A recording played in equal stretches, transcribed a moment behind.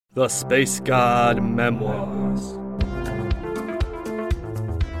The Space God Memoirs.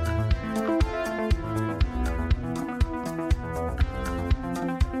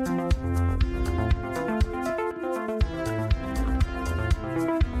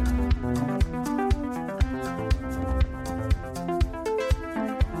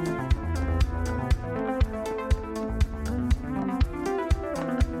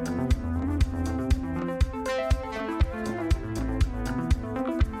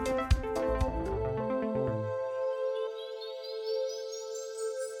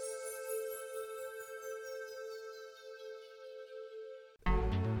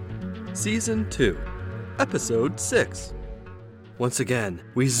 Season 2, Episode 6. Once again,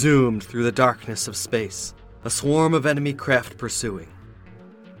 we zoomed through the darkness of space, a swarm of enemy craft pursuing.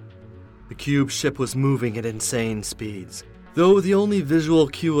 The cube ship was moving at insane speeds, though the only visual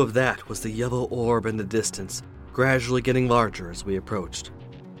cue of that was the yellow orb in the distance, gradually getting larger as we approached.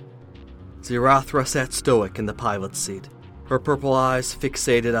 Zirathra sat stoic in the pilot's seat, her purple eyes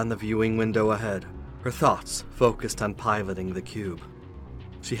fixated on the viewing window ahead, her thoughts focused on piloting the cube.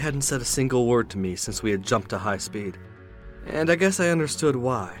 She hadn't said a single word to me since we had jumped to high speed, and I guess I understood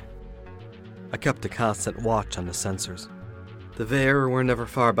why. I kept a constant watch on the sensors. The Vaer were never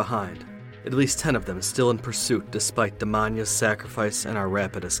far behind, at least 10 of them still in pursuit despite Demanya's sacrifice and our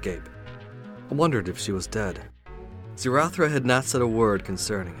rapid escape. I wondered if she was dead. Zirathra had not said a word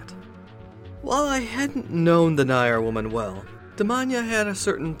concerning it. While I hadn't known the Nayar woman well, Demanya had a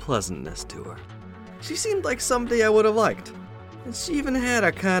certain pleasantness to her. She seemed like somebody I would have liked. And she even had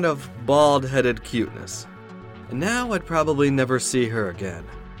a kind of bald-headed cuteness. And now I'd probably never see her again.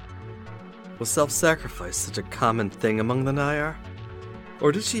 Was self-sacrifice such a common thing among the Nayar?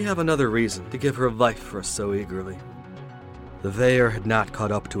 Or did she have another reason to give her life for us so eagerly? The Vaer had not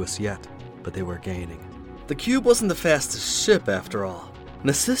caught up to us yet, but they were gaining. The cube wasn't the fastest ship after all, and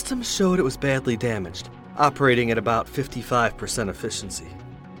the system showed it was badly damaged, operating at about 55% efficiency.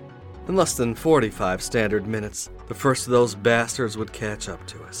 In less than 45 standard minutes, the first of those bastards would catch up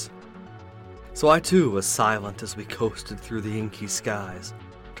to us. So I too was silent as we coasted through the inky skies,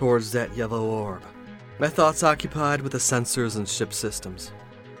 towards that yellow orb, my thoughts occupied with the sensors and ship systems.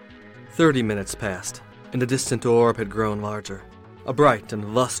 30 minutes passed, and the distant orb had grown larger, a bright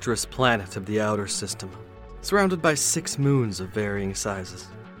and lustrous planet of the outer system, surrounded by 6 moons of varying sizes.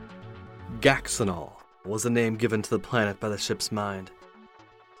 Gaxanol was the name given to the planet by the ship's mind.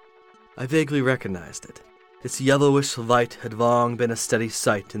 I vaguely recognized it. Its yellowish light had long been a steady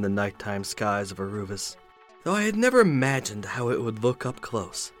sight in the nighttime skies of Aruvis, though I had never imagined how it would look up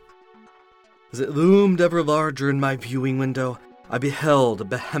close. As it loomed ever larger in my viewing window, I beheld a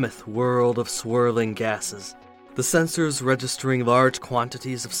behemoth world of swirling gases, the sensors registering large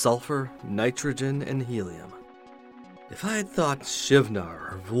quantities of sulfur, nitrogen, and helium. If I had thought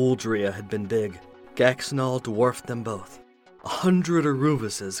Shivnar or Vuldria had been big, Gaxanol dwarfed them both. 100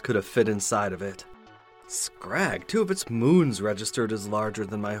 Aruvises could have fit inside of it. Scrag, 2 of its moons registered as larger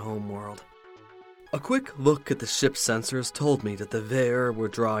than my home world. A quick look at the ship's sensors told me that the Vaer were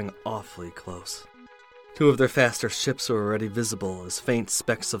drawing awfully close. 2 of their faster ships were already visible as faint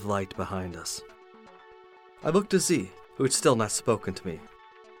specks of light behind us. I looked to Z, who had still not spoken to me.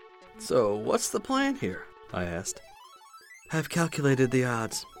 "So, what's the plan here?" I asked. "I've calculated the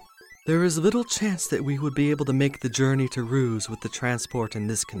odds. There is little chance that we would be able to make the journey to Ruse with the transport in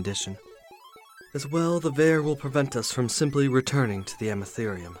this condition. As well, the Vaer will prevent us from simply returning to the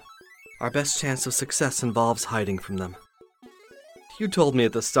Amatherium. Our best chance of success involves hiding from them. You told me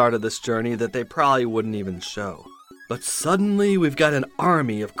at the start of this journey that they probably wouldn't even show. But suddenly we've got an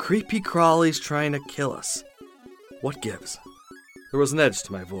army of creepy crawlies trying to kill us. What gives?" There was an edge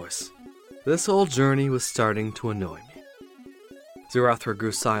to my voice. This whole journey was starting to annoy me. Zirathra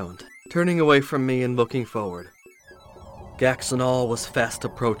grew silent, turning away from me and looking forward. Gaxanol was fast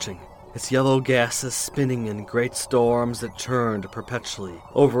approaching, its yellow gases spinning in great storms that churned perpetually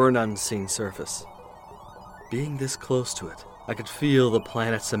over an unseen surface. Being this close to it, I could feel the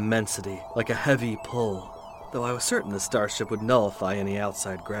planet's immensity like a heavy pull, though I was certain the starship would nullify any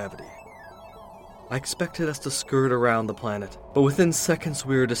outside gravity. I expected us to skirt around the planet, but within seconds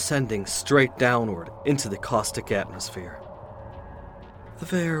we were descending straight downward into the caustic atmosphere. "The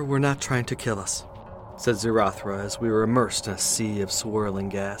Vaer were not trying to kill us," said Zirathra as we were immersed in a sea of swirling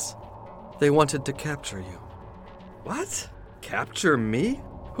gas. "They wanted to capture you." "What? Capture me?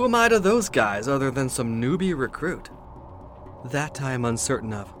 Who am I to those guys other than some newbie recruit?" "That I am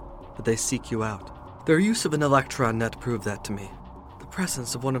uncertain of, but they seek you out. Their use of an electron net proved that to me. The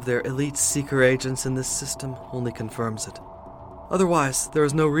presence of one of their elite seeker agents in this system only confirms it. Otherwise, there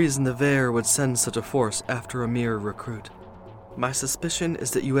is no reason the Vaer would send such a force after a mere recruit. My suspicion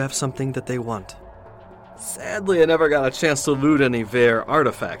is that you have something that they want. Sadly, I never got a chance to loot any Vare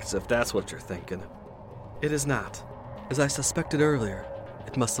artifacts, if that's what you're thinking. It is not. As I suspected earlier,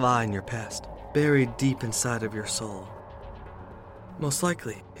 it must lie in your past, buried deep inside of your soul. Most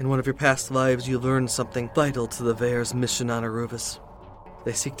likely, in one of your past lives, you learned something vital to the Vare's mission on Aruvis.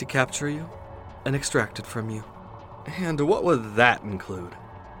 They seek to capture you and extract it from you. And what would that include?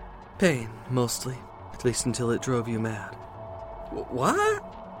 Pain, mostly, at least until it drove you mad. What?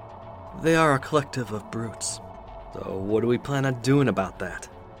 They are a collective of brutes. So what do we plan on doing about that?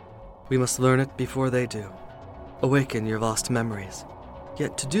 We must learn it before they do. Awaken your lost memories.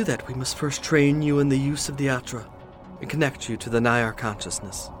 Yet to do that, we must first train you in the use of the Atra and connect you to the Nayar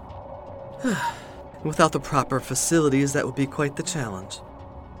consciousness. Without the proper facilities, that would be quite the challenge.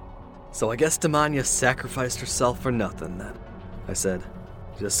 So I guess Damanya sacrificed herself for nothing then, I said,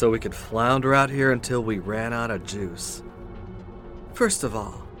 just so we could flounder out here until we ran out of juice. First of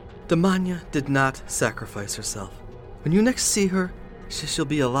all, Damanya did not sacrifice herself. When you next see her, she shall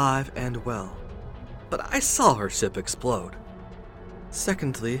be alive and well. But I saw her ship explode.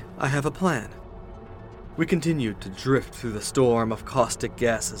 Secondly, I have a plan. We continued to drift through the storm of caustic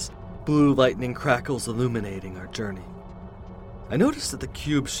gases, blue lightning crackles illuminating our journey. I noticed that the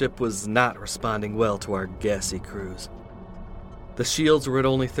cube ship was not responding well to our gassy cruise. The shields were at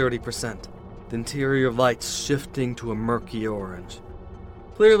only 30%, the interior lights shifting to a murky orange.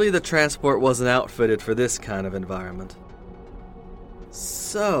 Clearly the transport wasn't outfitted for this kind of environment.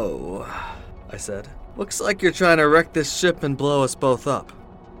 So, I said, looks like you're trying to wreck this ship and blow us both up.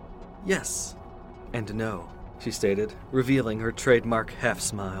 Yes, and no, she stated, revealing her trademark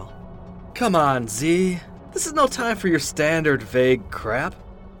half-smile. Come on, Z. This is no time for your standard vague crap.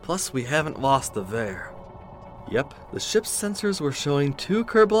 Plus, we haven't lost the Vare. Yep, the ship's sensors were showing 2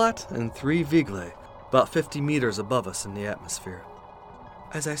 Kerblat and 3 Vigle, about 50 meters above us in the atmosphere.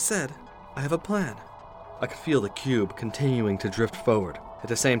 As I said, I have a plan. I could feel the cube continuing to drift forward, at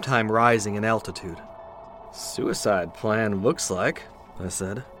the same time rising in altitude. Suicide plan looks like, I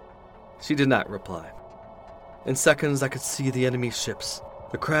said. She did not reply. In seconds, I could see the enemy ships,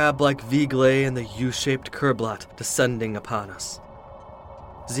 the crab-like Vigle and the U-shaped Kerblat descending upon us.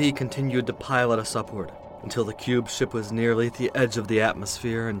 Z continued to pilot us upward until the cube ship was nearly at the edge of the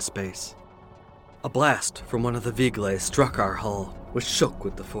atmosphere and space. A blast from one of the Vigle struck our hull, which shook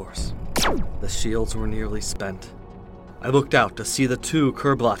with the force. The shields were nearly spent. I looked out to see the 2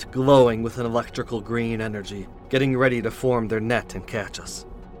 Kerblat glowing with an electrical green energy, getting ready to form their net and catch us.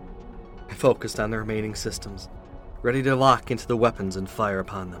 I focused on the remaining systems, ready to lock into the weapons and fire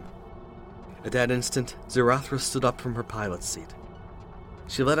upon them. At that instant, Zirathra stood up from her pilot's seat.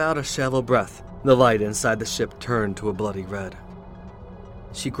 She let out a shallow breath, and the light inside the ship turned to a bloody red.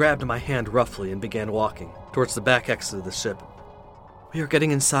 She grabbed my hand roughly and began walking towards the back exit of the ship. We are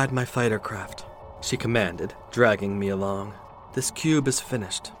getting inside my fighter craft, she commanded, dragging me along. This cube is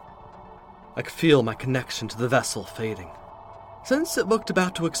finished. I could feel my connection to the vessel fading. Since it looked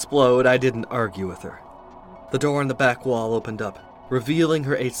about to explode, I didn't argue with her. The door in the back wall opened up, revealing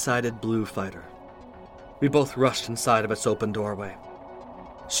her 8-sided blue fighter. We both rushed inside of its open doorway.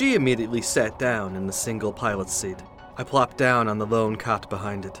 She immediately sat down in the single pilot's seat. I plopped down on the lone cot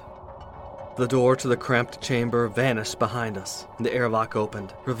behind it. The door to the cramped chamber vanished behind us, and the airlock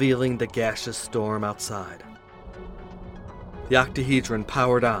opened, revealing the gaseous storm outside. The octahedron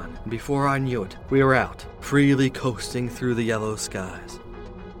powered on, and before I knew it, we were out, freely coasting through the yellow skies.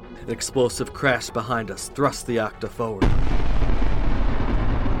 An explosive crash behind us thrust the octa forward.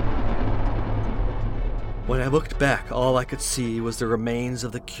 When I looked back, all I could see was the remains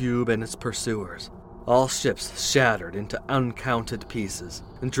of the cube and its pursuers. All ships shattered into uncounted pieces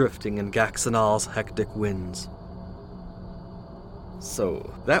and drifting in Gaxanal's hectic winds.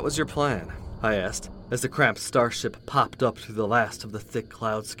 So, that was your plan, I asked, as the cramped starship popped up through the last of the thick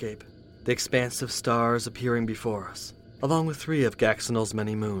cloudscape, the expansive stars appearing before us, along with 3 of Gaxanal's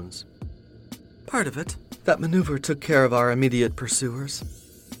many moons. Part of it. That maneuver took care of our immediate pursuers.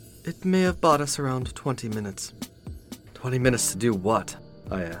 It may have bought us around 20 minutes. 20 minutes to do what?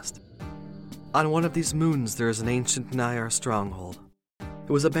 I asked. On one of these moons there is an ancient Nayar stronghold.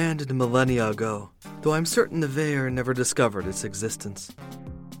 It was abandoned millennia ago, though I'm certain the Vare never discovered its existence.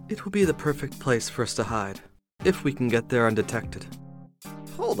 It will be the perfect place for us to hide, if we can get there undetected.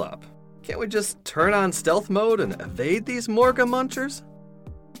 Hold up. Can't we just turn on stealth mode and evade these Morga munchers?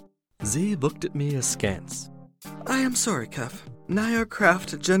 Z looked at me askance. I am sorry, Kef. Nayar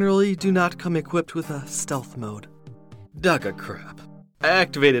craft generally do not come equipped with a stealth mode. Dugga crap. I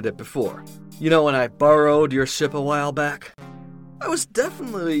activated it before. You know when I borrowed your ship a while back? I was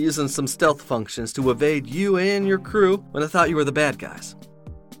definitely using some stealth functions to evade you and your crew when I thought you were the bad guys.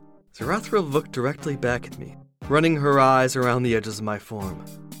 Zarathra looked directly back at me, running her eyes around the edges of my form.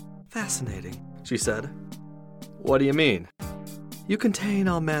 Fascinating, she said. What do you mean? You contain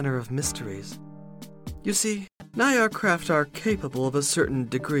all manner of mysteries. You see, Nayar craft are capable of a certain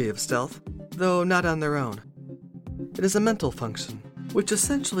degree of stealth, though not on their own. It is a mental function, which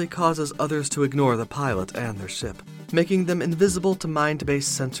essentially causes others to ignore the pilot and their ship, making them invisible to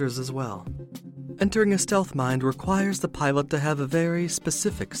mind-based sensors as well. Entering a stealth mind requires the pilot to have a very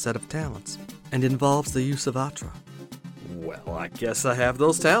specific set of talents, and involves the use of Atra. Well, I guess I have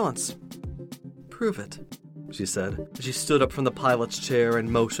those talents. Prove it, she said, as she stood up from the pilot's chair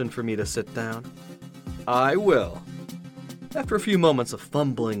and motioned for me to sit down. I will. After a few moments of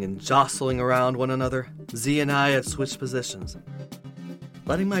fumbling and jostling around one another, Z and I had switched positions.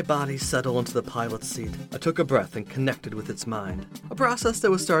 Letting my body settle into the pilot's seat, I took a breath and connected with its mind, a process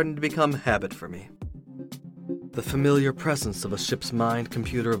that was starting to become habit for me. The familiar presence of a ship's mind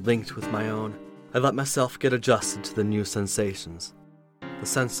computer linked with my own, I let myself get adjusted to the new sensations. The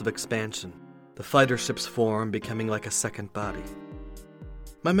sense of expansion, the fighter ship's form becoming like a second body.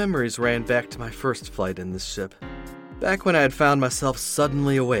 My memories ran back to my first flight in this ship, back when I had found myself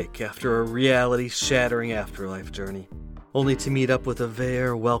suddenly awake after a reality-shattering afterlife journey, only to meet up with a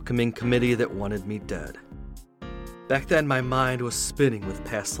Vaer welcoming committee that wanted me dead. Back then, my mind was spinning with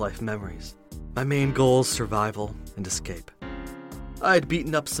past life memories, my main goals survival and escape. I had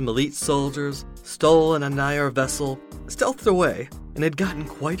beaten up some elite soldiers, stolen a Nayar vessel, stealthed away, and had gotten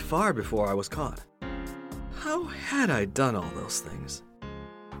quite far before I was caught. How had I done all those things?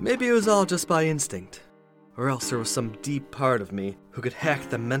 Maybe it was all just by instinct, or else there was some deep part of me who could hack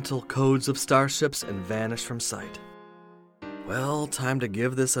the mental codes of starships and vanish from sight. Well, time to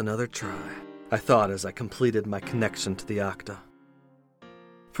give this another try, I thought as I completed my connection to the Octa.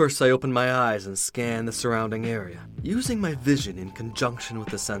 First, I opened my eyes and scanned the surrounding area, using my vision in conjunction with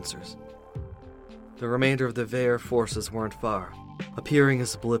the sensors. The remainder of the Vaer forces weren't far, appearing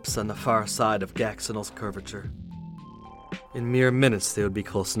as blips on the far side of Gaxonal's curvature. In mere minutes, they would be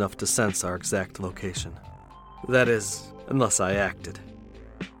close enough to sense our exact location. That is, unless I acted.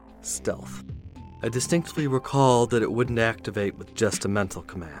 Stealth. I distinctly recalled that it wouldn't activate with just a mental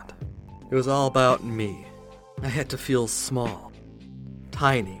command. It was all about me. I had to feel small,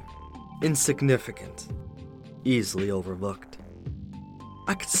 tiny, insignificant, easily overlooked.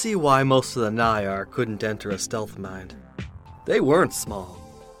 I could see why most of the Nayar couldn't enter a stealth mind. They weren't small.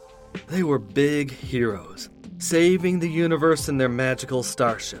 They were big heroes, saving the universe in their magical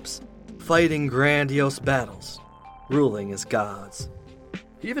starships, fighting grandiose battles, ruling as gods.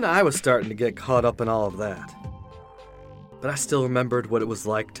 Even I was starting to get caught up in all of that. But I still remembered what it was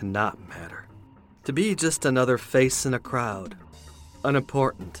like to not matter. To be just another face in a crowd.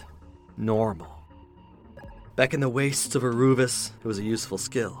 Unimportant. Normal. Back in the wastes of Aruvis, it was a useful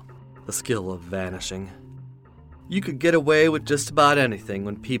skill. The skill of vanishing. You could get away with just about anything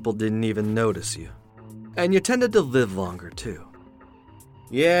when people didn't even notice you. And you tended to live longer, too.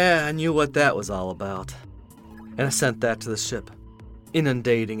 Yeah, I knew what that was all about. And I sent that to the ship,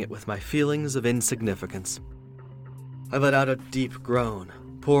 inundating it with my feelings of insignificance. I let out a deep groan,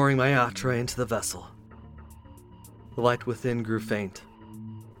 pouring my Atra into the vessel. The light within grew faint.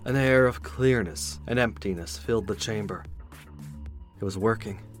 An air of clearness and emptiness filled the chamber. It was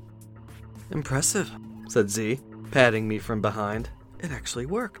working. Impressive, said Z, patting me from behind. It actually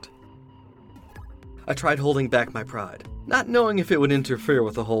worked. I tried holding back my pride, not knowing if it would interfere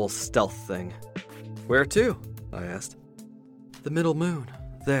with the whole stealth thing. Where to? I asked. The middle moon.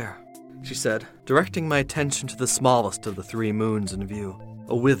 There, she said, directing my attention to the smallest of the 3 moons in view,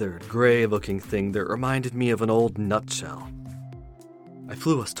 a withered, gray-looking thing that reminded me of an old nutshell. I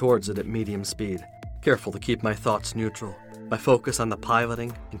flew us towards it at medium speed, careful to keep my thoughts neutral, my focus on the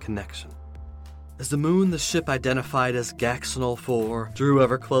piloting and connection. As the moon the ship identified as Gaxonal 4 drew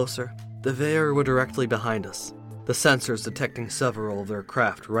ever closer, the Vaer were directly behind us, the sensors detecting several of their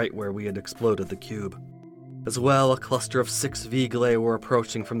craft right where we had exploded the cube. As well, a cluster of 6 Viglae were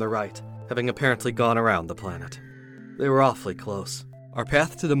approaching from the right, having apparently gone around the planet. They were awfully close. Our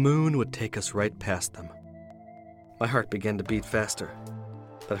path to the moon would take us right past them. My heart began to beat faster,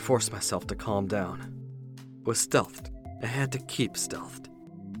 but I forced myself to calm down. I was stealthed. I had to keep stealthed.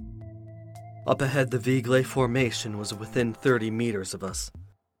 Up ahead, the Viglae formation was within 30 meters of us.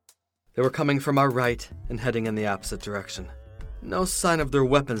 They were coming from our right and heading in the opposite direction. No sign of their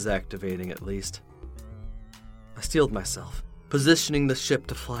weapons activating, at least. I steeled myself, positioning the ship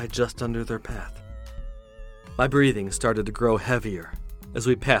to fly just under their path. My breathing started to grow heavier as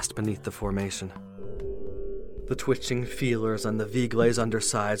we passed beneath the formation. The twitching feelers on the Viglay's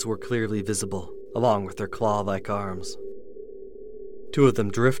undersides were clearly visible, along with their claw-like arms. 2 of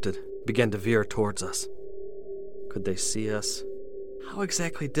them drifted, began to veer towards us. Could they see us? How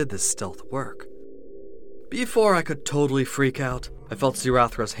exactly did this stealth work? Before I could totally freak out, I felt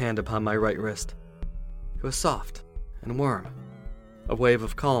Zirathra's hand upon my right wrist. It was soft and warm. A wave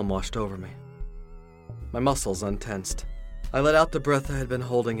of calm washed over me. My muscles untensed. I let out the breath I had been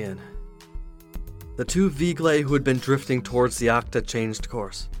holding in. The 2 Viglay who had been drifting towards the Octa changed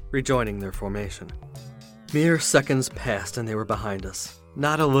course, rejoining their formation. Mere seconds passed and they were behind us,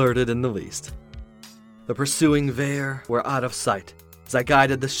 not alerted in the least. The pursuing Vare were out of sight as I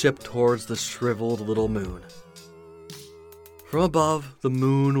guided the ship towards the shriveled little moon. From above, the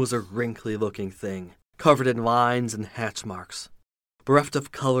moon was a wrinkly-looking thing, covered in lines and hatch marks, bereft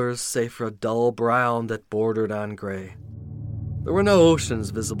of colors save for a dull brown that bordered on gray. There were no oceans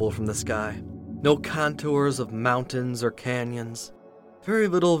visible from the sky, no contours of mountains or canyons, very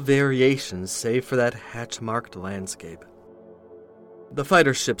little variations save for that hatch-marked landscape. The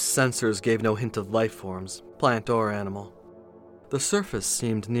fighter ship's sensors gave no hint of life forms, plant or animal. The surface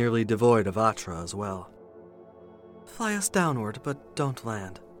seemed nearly devoid of Atra as well. "Fly us downward, but don't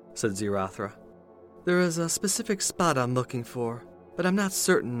land," said Zirathra. "There is a specific spot I'm looking for, but I'm not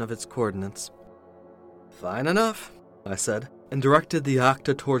certain of its coordinates." "Fine enough," I said, and directed the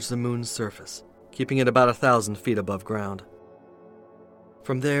Octa towards the moon's surface, keeping it about 1,000 feet above ground.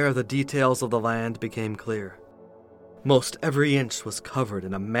 From there, the details of the land became clear. Most every inch was covered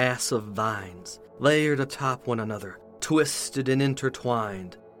in a mass of vines, layered atop one another, twisted and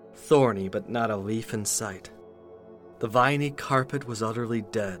intertwined, thorny but not a leaf in sight. The viney carpet was utterly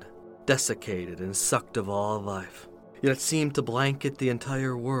dead, desiccated and sucked of all life, yet it seemed to blanket the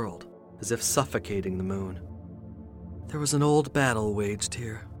entire world, as if suffocating the moon. "There was an old battle waged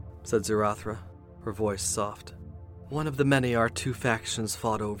here," said Zirathra, her voice soft. "One of the many our 2 factions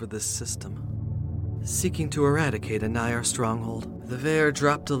fought over this system. Seeking to eradicate a Nayar stronghold, the Vare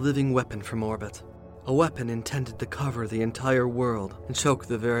dropped a living weapon from orbit, a weapon intended to cover the entire world and choke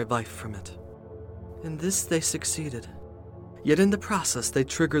the very life from it. In this they succeeded. Yet in the process they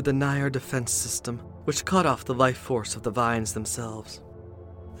triggered the Nayar defense system, which cut off the life force of the vines themselves.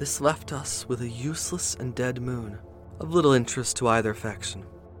 This left us with a useless and dead moon, of little interest to either faction.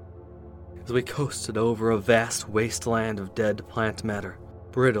 As we coasted over a vast wasteland of dead plant matter,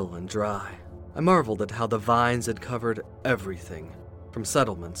 brittle and dry, I marveled at how the vines had covered everything, from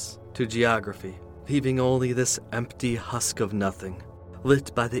settlements to geography, leaving only this empty husk of nothing,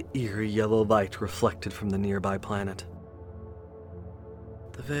 lit by the eerie yellow light reflected from the nearby planet.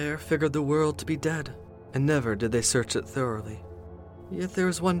 The Vare figured the world to be dead, and never did they search it thoroughly. Yet there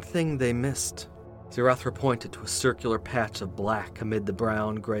was one thing they missed. Zirathra pointed to a circular patch of black amid the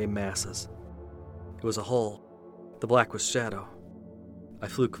brown-gray masses. It was a hole. The black was shadow. I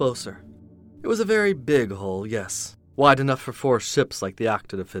flew closer. It was a very big hole, yes, wide enough for 4 ships like the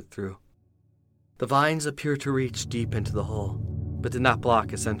Octa to fit through. The vines appeared to reach deep into the hole, but did not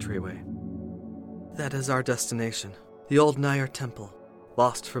block its entryway. "That is our destination, the old Nayar temple,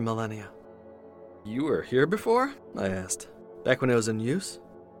 lost for millennia." "You were here before?" I asked. "Back when it was in use?"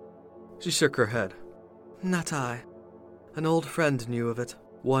 She shook her head. "Not I. An old friend knew of it,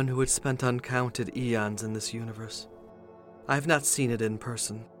 one who had spent uncounted eons in this universe. I have not seen it in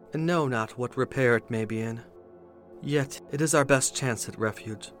person, and know not what repair it may be in. Yet it is our best chance at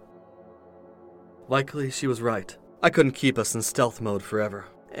refuge." Likely she was right. I couldn't keep us in stealth mode forever,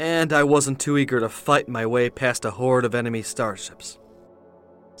 and I wasn't too eager to fight my way past a horde of enemy starships.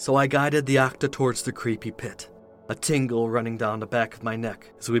 So I guided the Octa towards the creepy pit, a tingle running down the back of my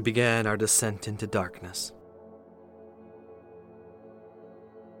neck as we began our descent into darkness.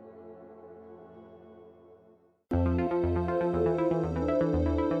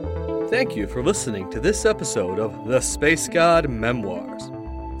 Thank you for listening to this episode of The Space God Memoirs.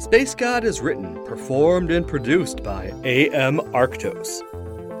 Space God is written, performed, and produced by A.M. Arctos.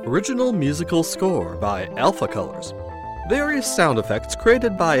 Original musical score by Alpha Colors. Various sound effects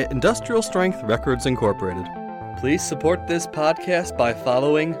created by Industrial Strength Records Incorporated. Please support this podcast by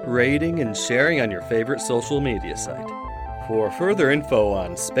following, rating, and sharing on your favorite social media site. For further info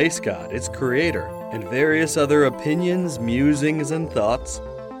on Space God, its creator, and various other opinions, musings, and thoughts,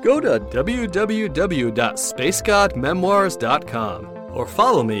 go to www.spacegodmemoirs.com or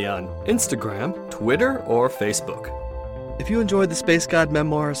follow me on Instagram, Twitter, or Facebook. If you enjoyed the Space God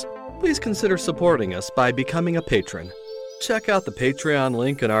Memoirs, please consider supporting us by becoming a patron. Check out the Patreon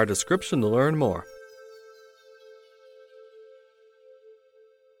link in our description to learn more.